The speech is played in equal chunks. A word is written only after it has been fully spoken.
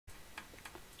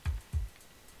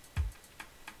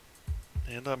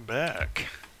And I'm back.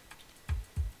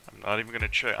 I'm not even gonna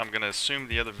check. I'm gonna assume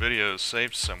the other video is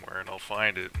saved somewhere and I'll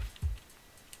find it.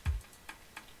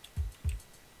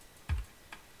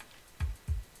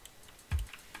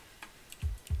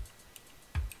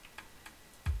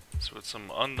 So at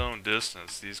some unknown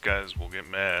distance, these guys will get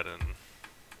mad and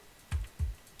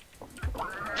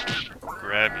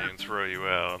grab you and throw you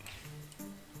out.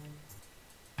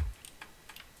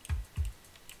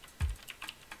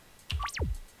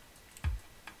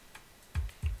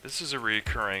 This is a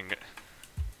recurring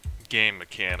game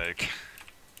mechanic.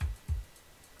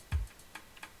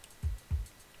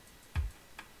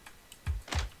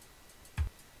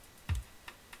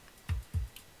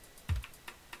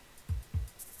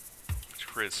 Which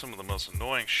creates some of the most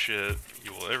annoying shit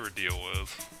you will ever deal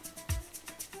with.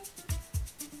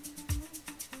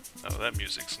 Oh, that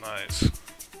music's nice.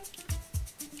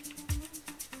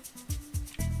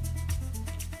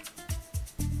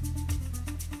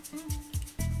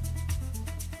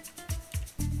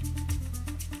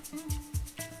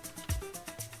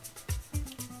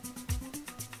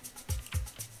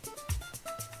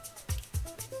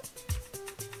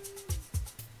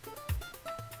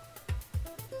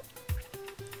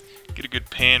 Get a good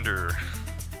pander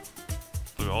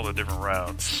through all the different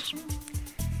routes.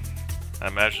 I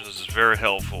imagine this is very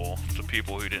helpful to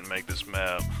people who didn't make this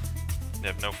map. They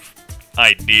have no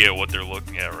idea what they're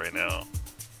looking at right now.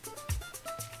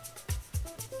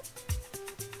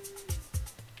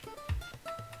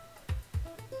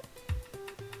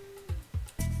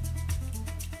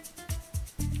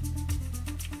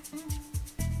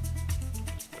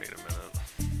 Wait a minute.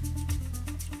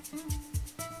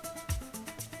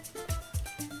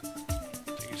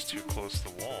 I think he's too close to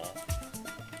the wall.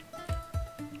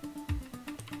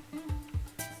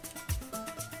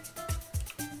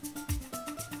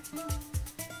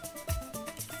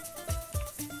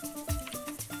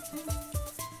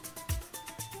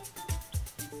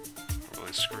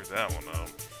 Screw that one up.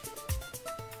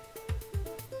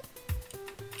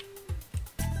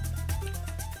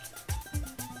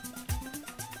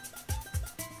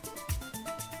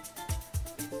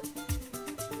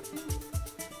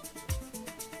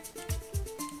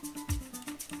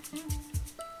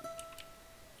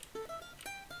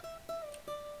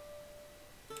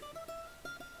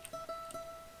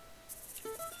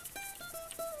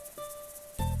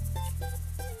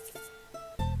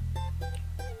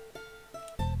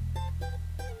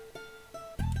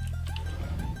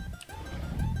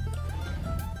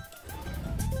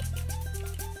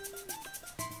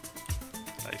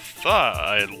 I thought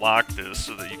I had locked this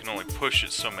so that you can only push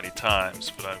it so many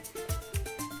times, but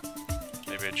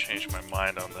maybe I changed my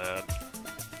mind on that.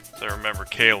 So I remember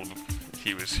Caleb,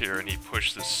 he was here and he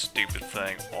pushed this stupid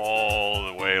thing all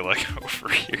the way like over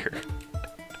here.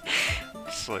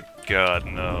 It's like, God,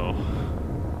 no.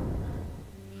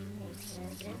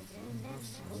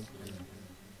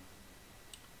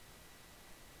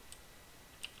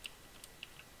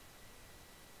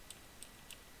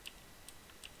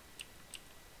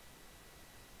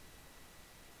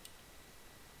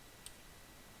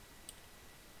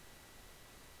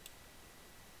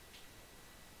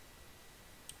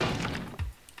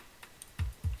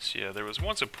 Yeah, there was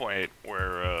once a point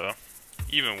where,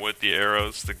 even with the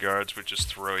arrows, the guards would just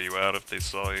throw you out if they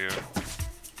saw you.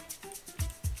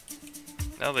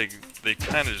 Now they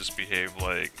kind of just behave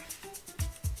like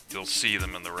you'll see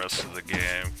them in the rest of the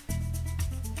game.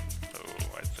 Oh,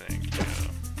 I think, yeah.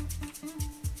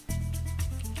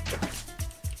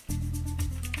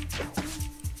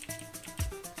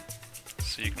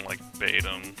 So you can, like, bait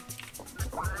them.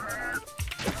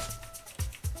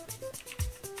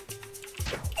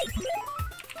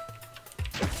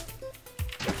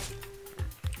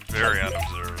 Very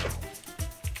unobservant.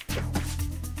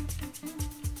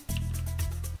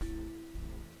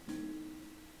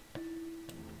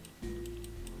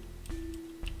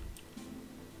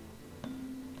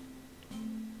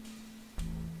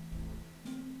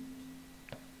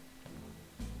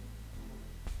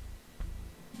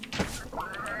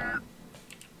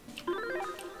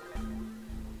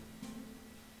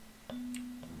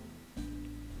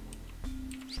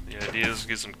 So the idea is to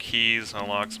get some keys,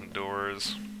 unlock some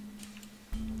doors.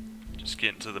 Just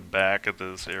get into the back of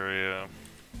this area.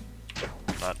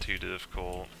 Not too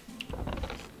difficult.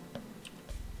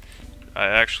 I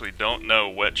actually don't know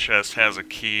what chest has a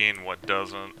key and what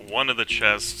doesn't. One of the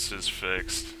chests is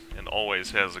fixed and always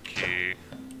has a key.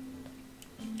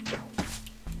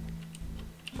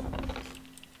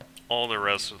 All the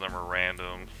rest of them are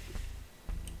random.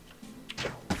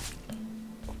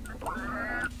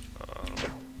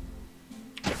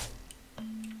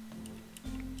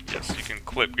 Yes, you can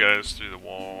clip guys through the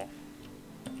wall.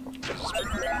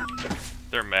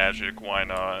 They're magic, why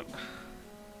not?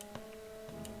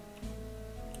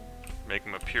 Make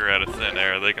them appear out of thin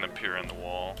air, they can appear in the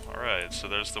wall. Alright, so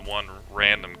there's the one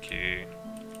random key.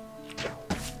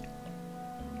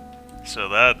 So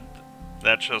that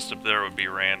chest up there would be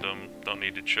random. Don't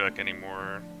need to check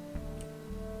anymore.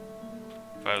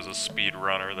 If I was a speed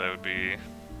runner, that would be...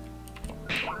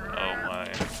 Oh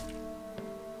my.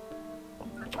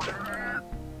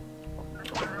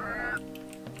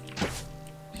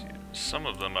 See, some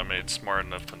of them I made smart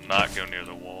enough to not go near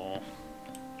the wall.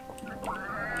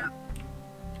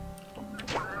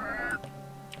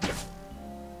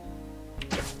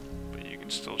 But you can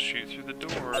still shoot through the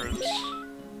doors.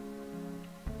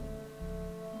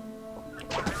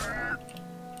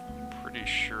 Pretty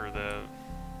sure that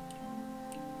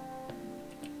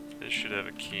this should have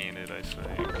a key in it, I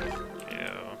think.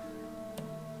 Yeah.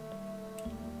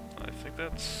 I think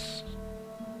that's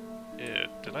it.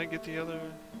 Did I get the other?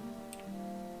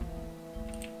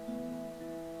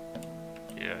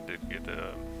 Yeah, I did get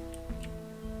that.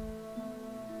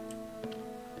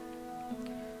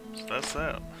 So that's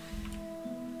that.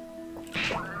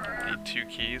 Need 2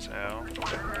 keys. Ow.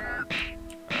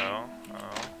 Ow. Ow.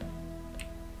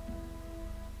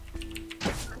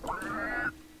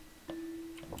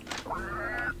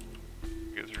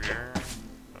 Go through here.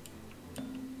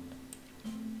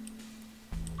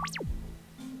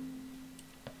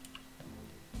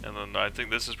 And then I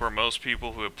think this is where most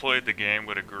people who have played the game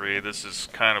would agree. This is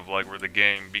kind of like where the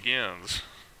game begins.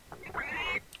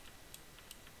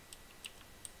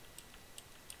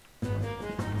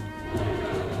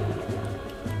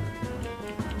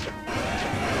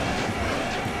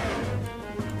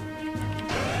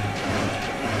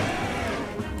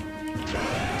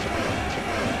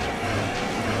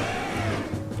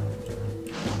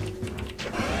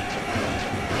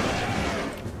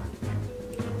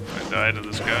 Die to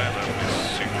this guy, that would be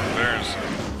super embarrassing.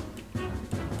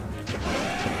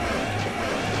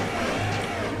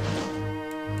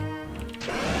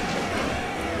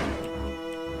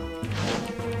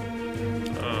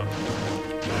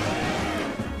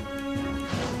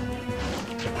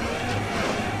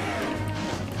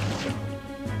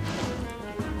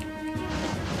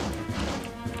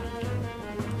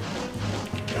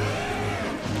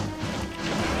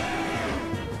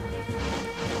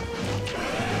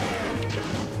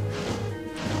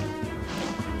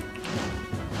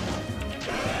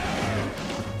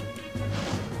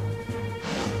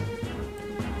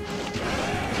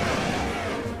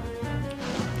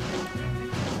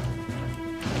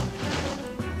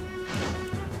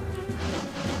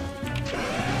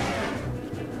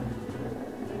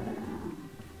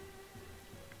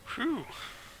 Whew.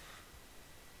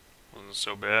 Wasn't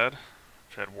so bad.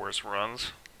 I've had worse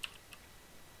runs.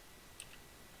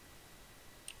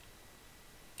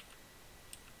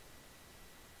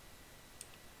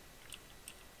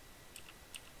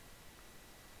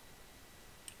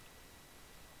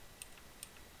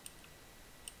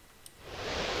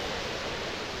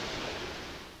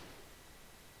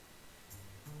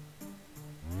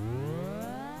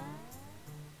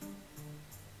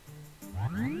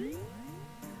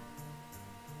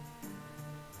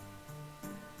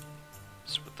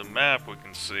 So with the map we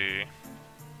can see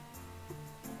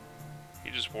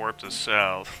he just warped us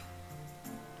south.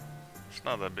 It's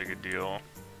not that big a deal,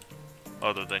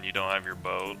 other than you don't have your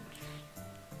boat,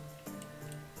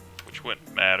 which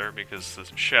wouldn't matter because the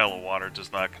shallow water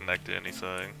does not connect to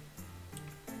anything.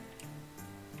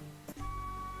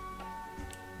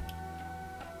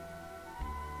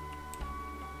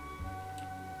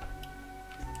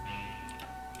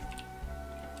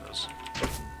 Those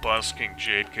busking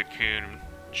Jade Cocoon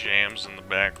jams in the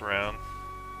background.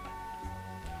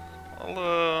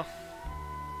 I'll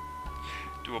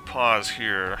do a pause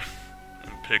here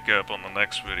and pick up on the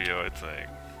next video, I think.